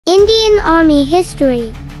Army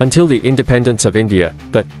history. Until the independence of India,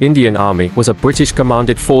 the Indian Army was a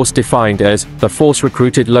British-commanded force defined as the force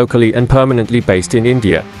recruited locally and permanently based in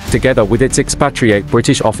India, together with its expatriate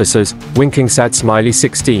British officers, winking sad smiley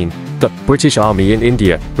 16. The British Army in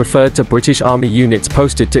India referred to British Army units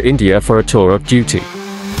posted to India for a tour of duty.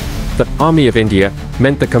 The Army of India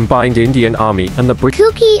meant the combined Indian Army and the British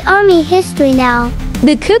Kuki Army history now.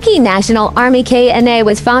 The Kuki National Army KNA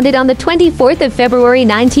was founded on the 24th of February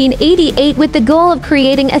 1988 with the goal of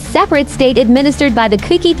creating a separate state administered by the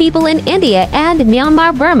Kuki people in India and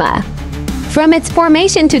Myanmar, Burma. From its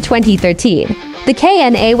formation to 2013, the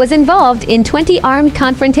KNA was involved in 20 armed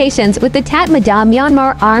confrontations with the Tatmadaw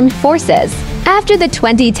Myanmar Armed Forces. After the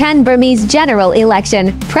 2010 Burmese general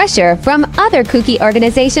election, pressure from other Kuki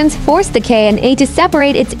organizations forced the KNA to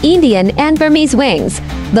separate its Indian and Burmese wings,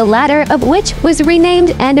 the latter of which was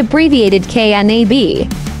renamed and abbreviated KNAB.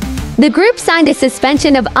 The group signed a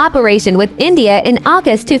suspension of operation with India in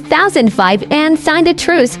August 2005 and signed a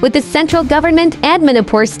truce with the central government and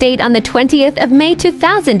Manipur state on the 20th of May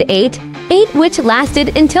 2008, which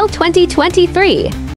lasted until 2023.